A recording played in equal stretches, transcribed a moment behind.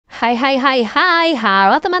Hai,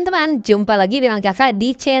 halo teman-teman, jumpa lagi dengan kakak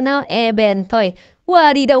di channel Eben Toy.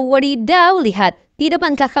 Wadidaw, lihat, di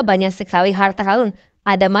depan kakak banyak sekali harta karun.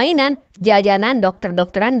 Ada mainan, jajanan,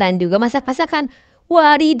 dokter-dokteran, dan juga masak-masakan.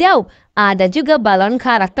 Wadidaw, ada juga balon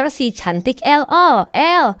karakter si cantik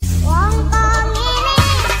LOL.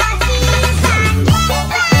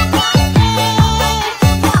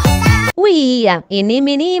 Wih, yang ini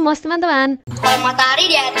mini mouse teman-teman. Kalau matahari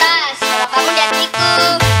di atas, kalau kamu di hatiku.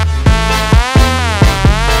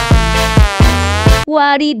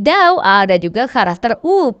 Wadidaw, ada juga karakter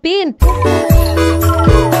Upin.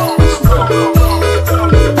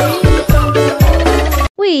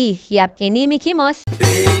 Wih, yang ini Mickey Mouse.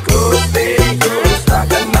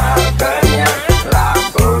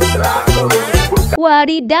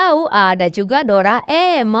 Wadidaw, ada juga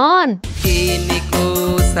Doraemon. Kini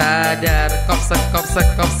ku sadar, kopsek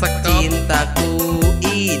cintaku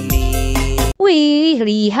ini. Wih,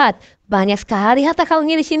 lihat, banyak sekali harta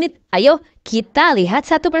karunnya di sini. Ayo, kita lihat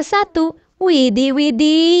satu persatu.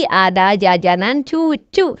 Widih, ada jajanan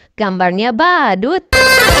cucu, gambarnya badut.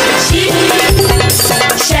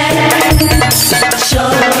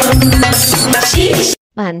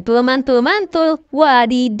 Mantul.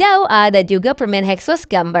 Wadidaw, ada juga permen Hexos,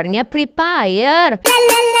 gambarnya Free Fire.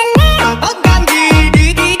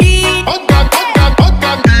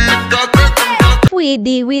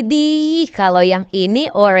 Widih, kalau yang ini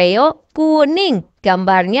Oreo kuning,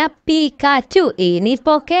 gambarnya Pikachu, ini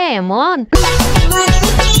Pokemon.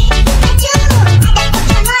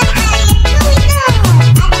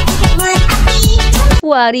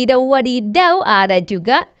 Wadidaw, ada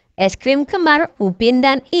juga es krim kembar Upin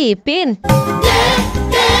dan Ipin.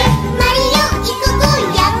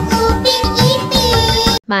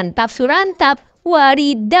 Mantap surantap.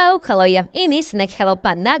 Wadidaw, kalau yang ini snack Hello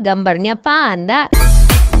Panda, gambarnya panda.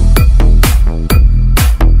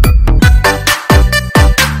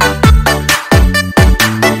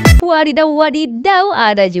 Wadidaw,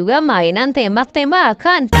 ada juga mainan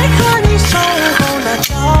tembak-tembakan.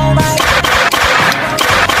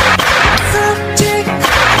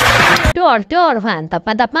 Dor,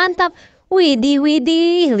 mantap. Widih,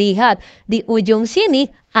 lihat, di ujung sini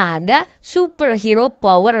ada superhero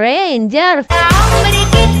Power Ranger.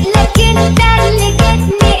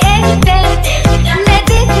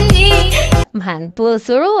 Mantul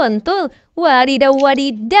suruntul.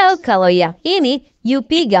 Wadidaw, kalau yang ini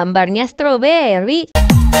Yupi, gambarnya strawberry.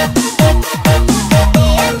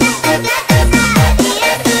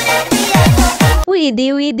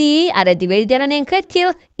 Widih, ada juga jajanan yang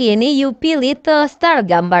kecil. Ini Yupi Little Star,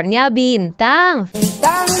 gambarnya bintang.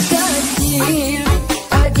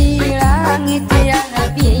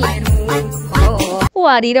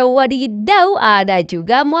 Wadidaw, ada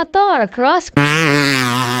juga motor cross.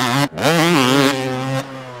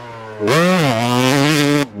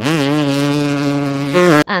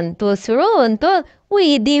 Antul suruntul.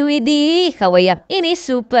 Widih, kalau yang ini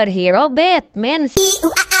superhero Batman.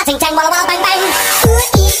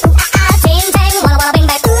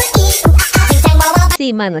 Si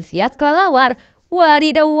manusia kelelawar.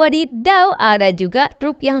 Wadidaw, ada juga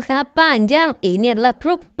truk yang sangat panjang. Ini adalah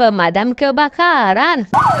truk pemadam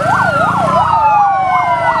kebakaran.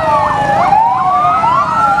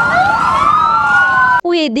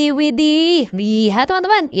 Widih, lihat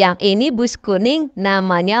teman-teman, yang ini bus kuning,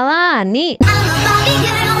 namanya Lani.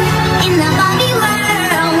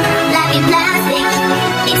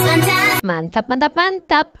 Mantap.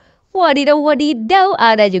 Wadidaw,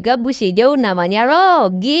 ada juga bus hijau, namanya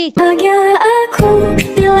Rogi. Bahagia aku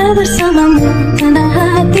bila bersamamu, tenang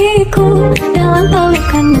hatiku dalam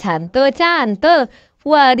pelukanmu. Cantul.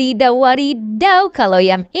 Wadidaw, kalau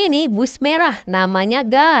yang ini bus merah, namanya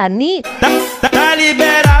Gani. Tá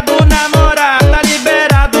liberado namorar, tá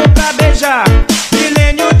liberado pra beijar.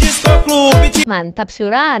 Milênio Disco Clube. Mantap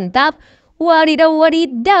surantap.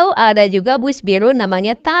 Wadidaw, ada juga bus biru,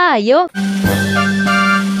 namanya Tayo.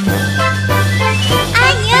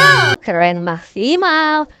 Keren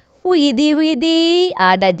maksimal. Widih,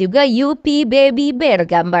 ada juga Yupi Baby Bear,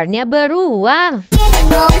 gambarnya beruang.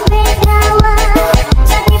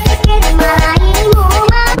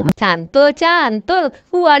 Cantul.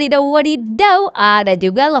 Wadidaw, ada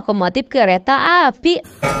juga lokomotif kereta api.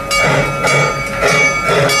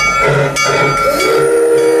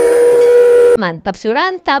 Mantap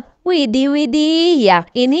surantap. Widih, yang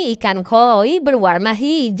ini ikan koi berwarna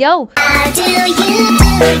hijau.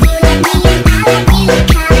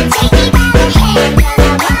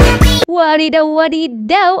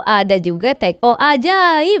 Wadidaw, ada juga teko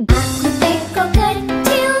ajaib.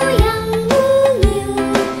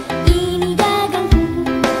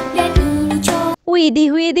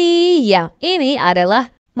 Widih, widih, yang ini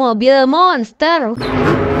adalah mobil monster.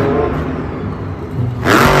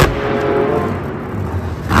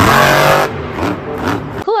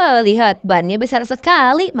 Wah, lihat bannya besar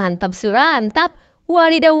sekali, mantap surantap.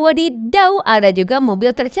 Wadidaw, wadidaw, ada juga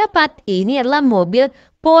mobil tercepat. Ini adalah mobil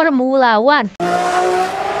Formula One.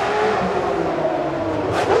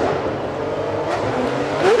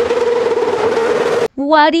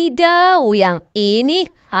 Wadidaw, yang ini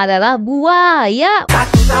adalah buaya.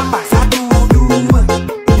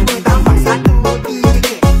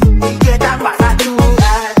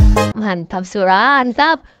 Mantap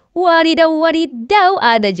surantap. Wadidaw, wadidaw,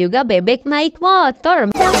 ada juga bebek naik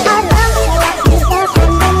motor.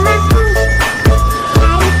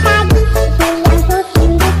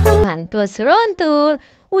 Mantul seruntul.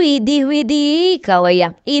 Widih, widih, kalau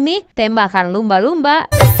yang ini tembakan lumba-lumba.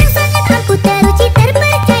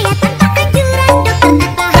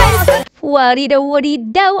 Wadidaw,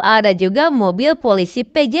 wadidaw, ada juga mobil polisi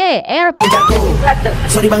PJR.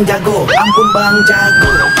 Sorry Bang Jago, ampun Bang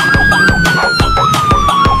Jago.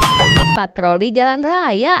 Patroli jalan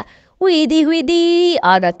raya. Widih, widih,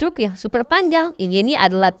 ada truk yang super panjang. Ini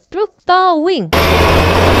adalah truk towing.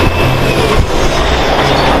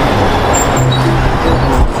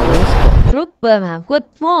 Truk pengangkut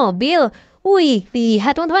mobil. Wih,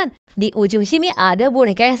 lihat teman-teman. Di ujung sini ada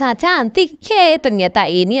boneka yang sangat cantik. Ternyata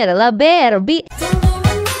ini adalah Barbie.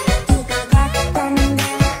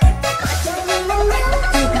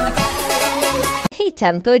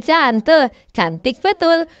 Cantik-cantik, cantik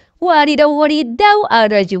betul. Wadidaw, wadidaw,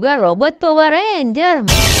 ada juga robot Power Ranger.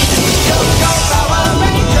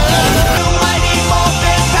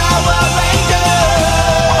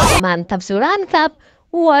 Mantap surantap.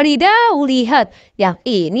 Wadidaw, lihat. Yang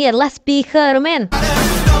ini adalah speakerman.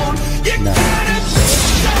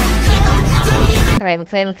 Keren,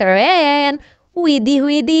 keren, keren. Widih,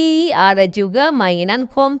 widih, ada juga mainan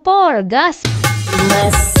kompor gas.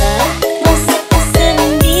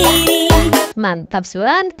 Mantap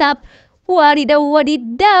surantap. Wadidaw,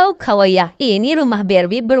 wadidaw, kalau ya ini rumah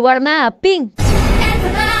Barbie berwarna pink.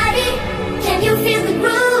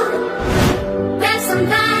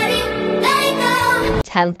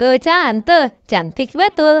 Cantik-cantik, cantik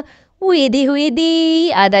betul. Widih,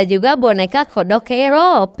 widih, ada juga boneka kodok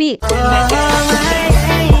Eropi.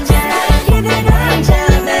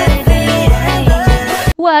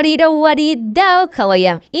 Wadidaw, wadidaw, kalau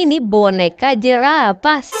yang ini boneka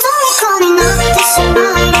jerapah.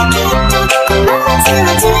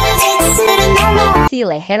 Si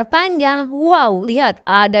leher panjang. Wow, lihat,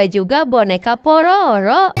 ada juga boneka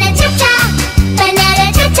Pororo.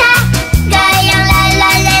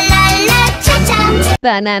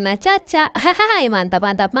 Banana caca. Hahaha, mantap,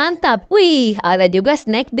 mantap, mantap. Wih, ada juga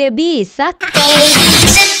snack baby sak.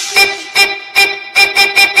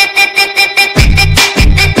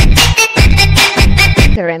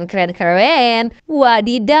 Keren, keren, keren.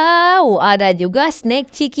 Wadidaw, ada juga snack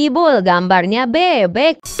cikibul, gambarnya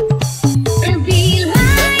bebek.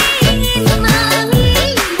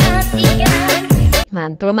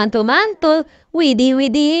 Mantul, mantul, mantul. Widih,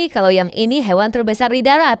 widih, kalau yang ini hewan terbesar di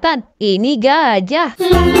daratan. Ini gajah.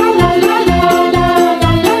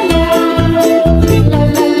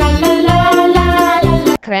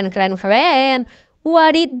 Keren, keren, keren.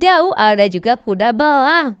 Wadidaw, ada juga kuda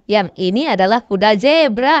belang. Yang ini adalah kuda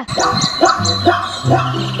zebra.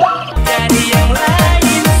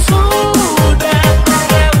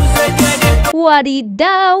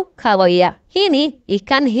 Wadidaw, kalau ya ini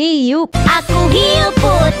ikan hiu. Aku hiu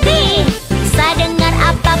putih, bisa dengar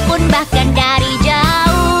apapun bahkan dari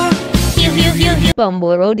jauh. Hiu, hiu, hiu, hiu.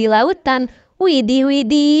 Pemburu di lautan. Widih,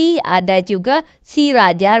 widih, ada juga si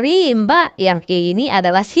Raja Rimba. Yang ini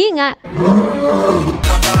adalah singa.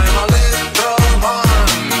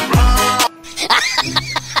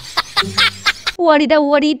 Wadidaw,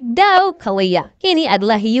 wadidaw, kalau ya ini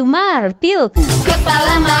adalah hiu martil.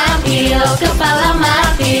 Kepala martil,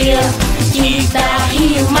 kita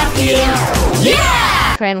hiu martil.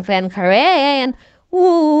 Yeah! Keren, keren, keren.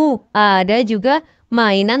 Ada juga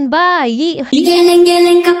mainan bayi.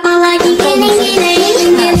 Geleng-geleng kepala,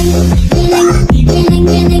 geleng-geleng.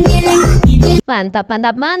 Mantap,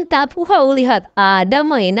 mantap, mantap. Wow, lihat, ada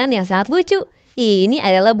mainan yang sangat lucu. Ini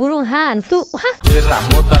adalah burung hantu. Hah?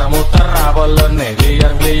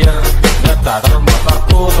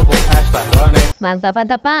 Mantap,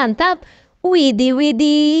 mantap, mantap. Widih,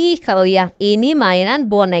 widih, kalau yang ini mainan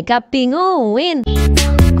boneka penguin.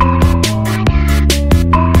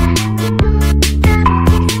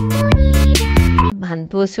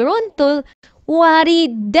 Mantul seruntul.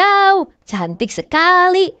 Wadidaw, cantik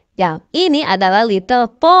sekali. Yang ini adalah Little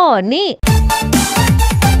Pony.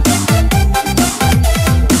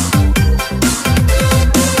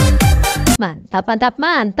 Mantap, mantap,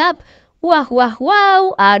 mantap. Wah, wah,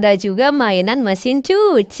 wow, ada juga mainan mesin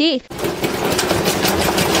cuci.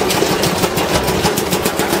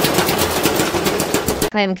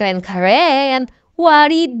 Keren, keren, keren.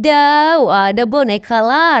 Wadidaw, ada boneka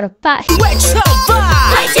larva.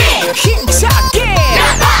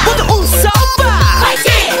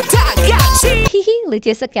 Hihi,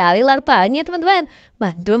 lucu sekali larvanya, teman-teman.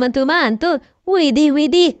 Mantul, mantul, mantul. Widih,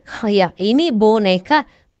 widih. Oh ya, ini boneka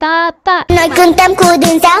Tata.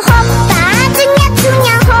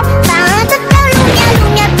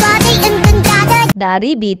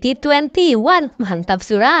 Dari BT21. Mantap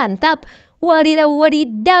surantap. Wadidaw,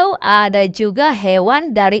 wadidaw, ada juga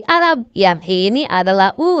hewan dari Arab. Yang ini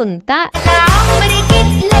adalah unta.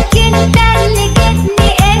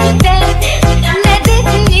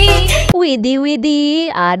 Widih, widih,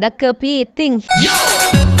 ada kepiting.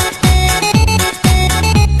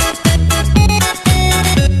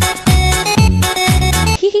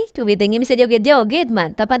 Hihi, kepitingnya bisa joget-joget.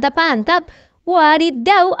 Mantap, mantap, mantap.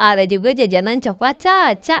 Wadidaw, ada juga jajanan coklat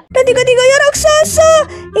caca. Dan tiga-tiganya raksasa.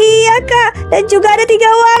 Iya kak, dan juga ada 3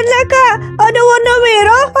 warna kak. Ada warna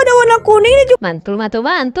merah, ada warna kuning dan juga... Mantul, mantul,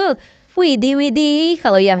 mantul. Widih, widih,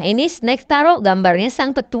 kalau yang ini snack taro, gambarnya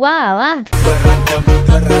sang petualang. Beragam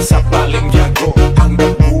terasa paling jago.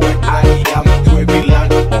 Anggap gue ayam, gue bilang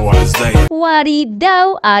oh saya.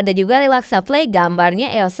 Wadidaw, ada juga relaksa play,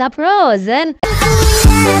 gambarnya Elsa Frozen.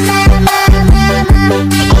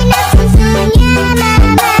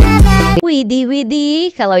 Widih,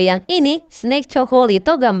 widih, kalau yang ini snack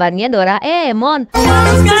chocolito, gambarnya Doraemon.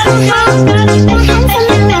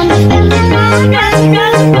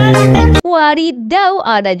 Wadidaw,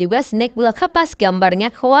 ada juga snack bola kapas,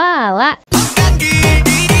 gambarnya koala.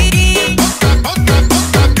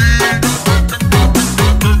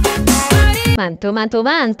 Mantul, mantul,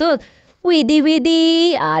 mantul. Widih,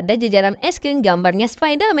 widih, ada jajaran es krim, gambarnya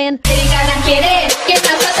Spiderman.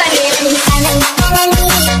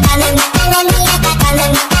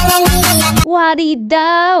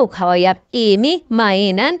 Wadidaw, kalau yang ini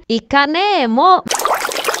mainan ikan Nemo.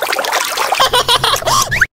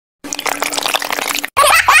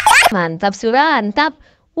 Mantap surantap.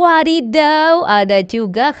 Wadidaw, ada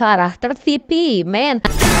juga karakter TV Man.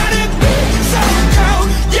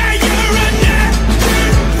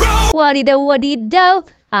 Wadidaw, wadidaw,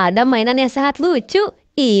 ada mainan yang sangat lucu.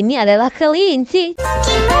 Ini adalah kelinci.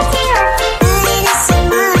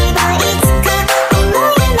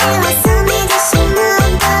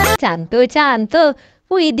 Cantul, cantul.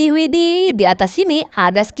 Widih, widih, di atas sini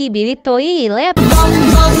ada skibidi toilet.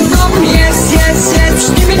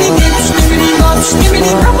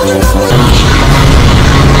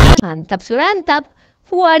 Mantap surantap.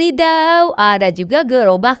 Wadidaw, ada juga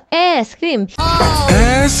gerobak es krim.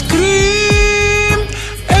 Es krim,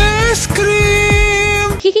 es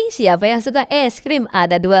krim. Hihi, siapa yang suka es krim?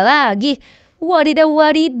 Ada 2 lagi. Wadidaw,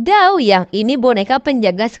 wadidaw, yang ini boneka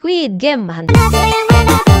penjaga Squid Game. Mantap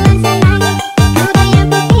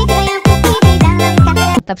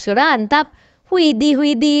surantap. Widih,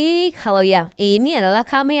 widih, kalau yang ini adalah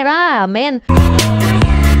kameramen.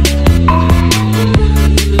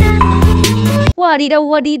 Wadidaw,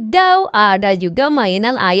 wadidaw, ada juga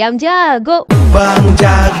mainan ayam jago. Bang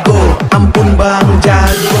jago, ampun bang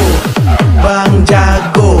jago. Bang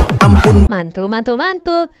jago, ampun. Mantul, mantul,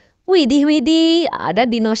 mantul. Widih, widih, ada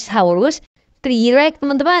dinosaurus T-Rex,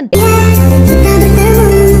 teman-teman.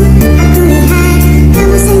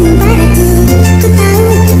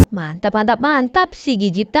 Mantap, mantap, mantap, si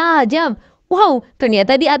gigi tajam. Wow,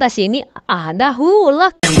 ternyata di atas ini ada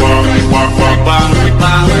hulak.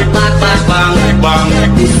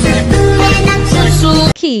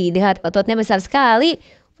 Lihat ototnya besar sekali.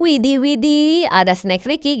 Widih, widih, ada snack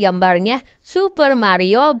Ricky, gambarnya Super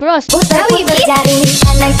Mario Bros.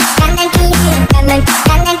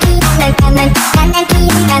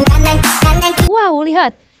 Wow,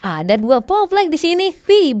 lihat, ada 2 poplek di sini.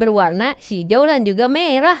 Wih, berwarna hijau dan juga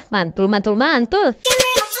merah. Mantul, mantul, mantul.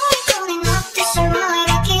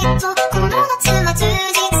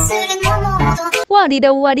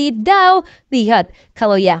 Wadidaw, wadidaw. Lihat,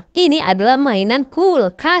 kalau yang ini adalah mainan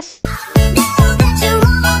kulkas.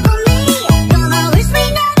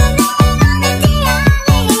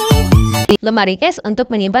 Lemari es untuk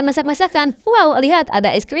menyimpan masak-masakan. Wow, lihat ada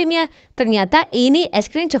es krimnya. Ternyata ini es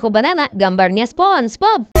krim choco banana, gambarnya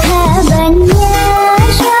SpongeBob.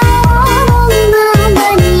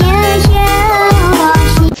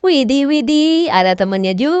 Widih, widih, ada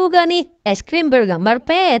temennya juga nih. Es krim bergambar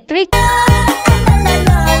Patrick.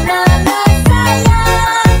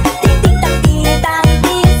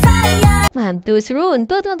 Mantul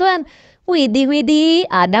seruntuh, teman-teman. Widih, widih,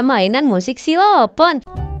 ada mainan musik xilofon.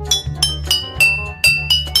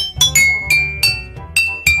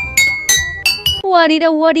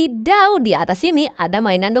 Wadidaw, wadidaw, di atas ini ada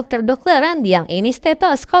mainan dokter-dokteran, yang ini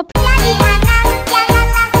stetoskop.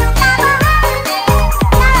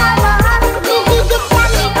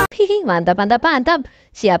 Hihi, mantap, mantap, mantap.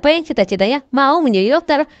 Siapa yang cita-citanya mau menjadi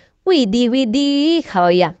dokter? Widih, widih,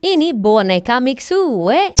 kalau yang ini boneka Mixue.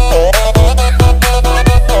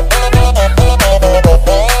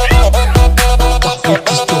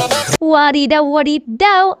 Wadidaw,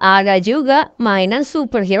 wadidaw, ada juga mainan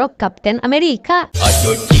superhero Kapten Amerika.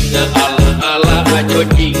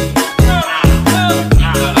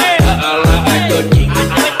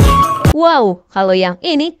 Wow, kalau yang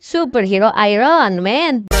ini superhero Iron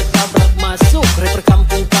Man. Tabrak masuk, rapper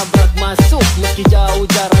kampung tabrak masuk, meski jauh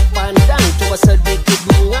jarak pandang, coba sedikit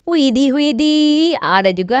bunga. Widih, widih,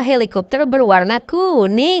 ada juga helikopter berwarna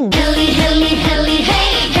kuning. Heli, heli, heli,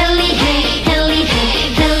 hey, heli, hey, heli, hey,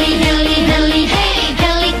 heli, heli, heli, hey,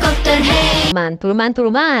 helikopter, hey. Mantul,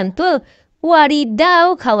 mantul, mantul.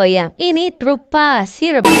 Wadidaw, kalau yang ini truk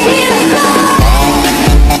pasir.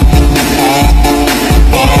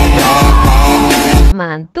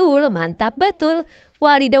 Mantul, mantap betul.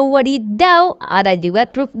 Wadidaw, wadidaw, ada juga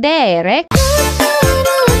truk derek.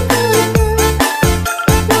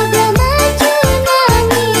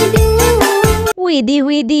 Widih,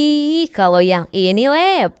 widih, kalau yang ini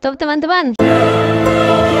laptop, teman-teman.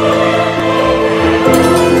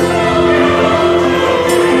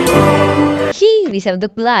 Bisa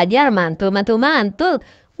untuk belajar, mantul, mantul, mantul.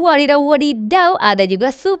 Wadidaw, wadidaw, ada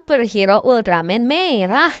juga superhero Ultraman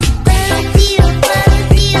merah.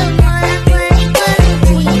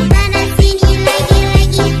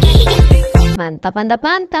 Mantap, mantap,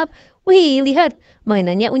 mantap. Wih, lihat,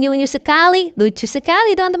 mainannya unyu-unyu sekali, lucu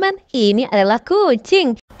sekali, teman-teman. Ini adalah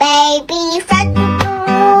kucing. Baby shark,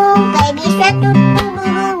 baby shark,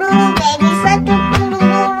 baby shark.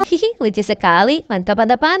 Hihi, lucu sekali, mantap,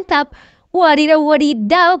 mantap, mantap. Wadidaw,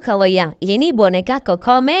 wadidaw, kalau yang ini boneka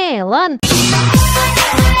Cocomelon.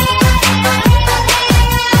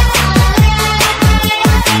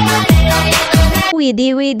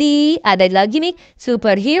 Widih, widih, ada lagi nih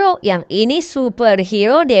superhero, yang ini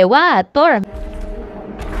superhero Dewator.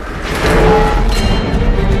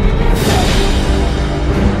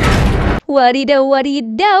 Wadidaw,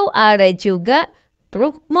 wadidaw, ada juga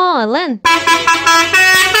truk molen.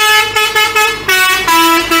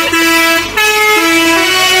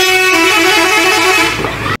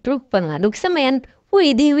 Truk pengaduk semen.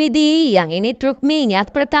 Widih, widih, yang ini truk minyak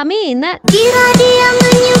Pertamina. Kira dia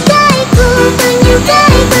menyukaiku,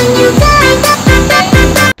 menyukai.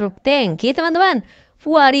 Truk tangki, teman-teman.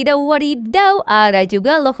 Wadidaw, wadidaw, ada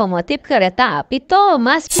juga lokomotif kereta api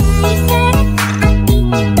Thomas.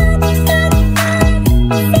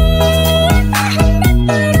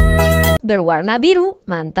 Berwarna biru,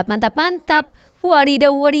 mantap, mantap, mantap. Wadidaw,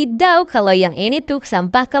 wadidaw, kalau yang ini truk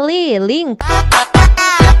sampah keliling.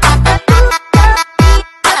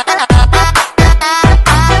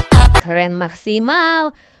 Keren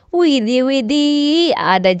maksimal. Widih, widih,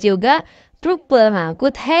 ada juga truk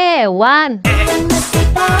pengangkut hewan.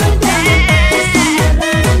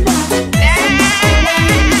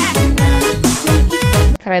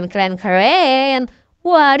 Keren, keren, keren.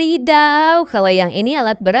 Wadidaw, kalau yang ini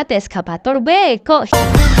alat berat eskavator beko.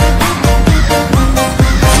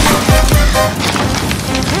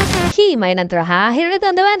 Mainan terakhir nih,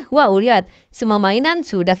 teman-teman. Wow, lihat, semua mainan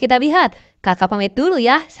sudah kita lihat. Kakak pamit dulu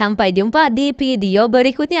ya. Sampai jumpa di video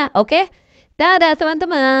berikutnya. Oke? Dadah,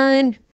 teman-teman.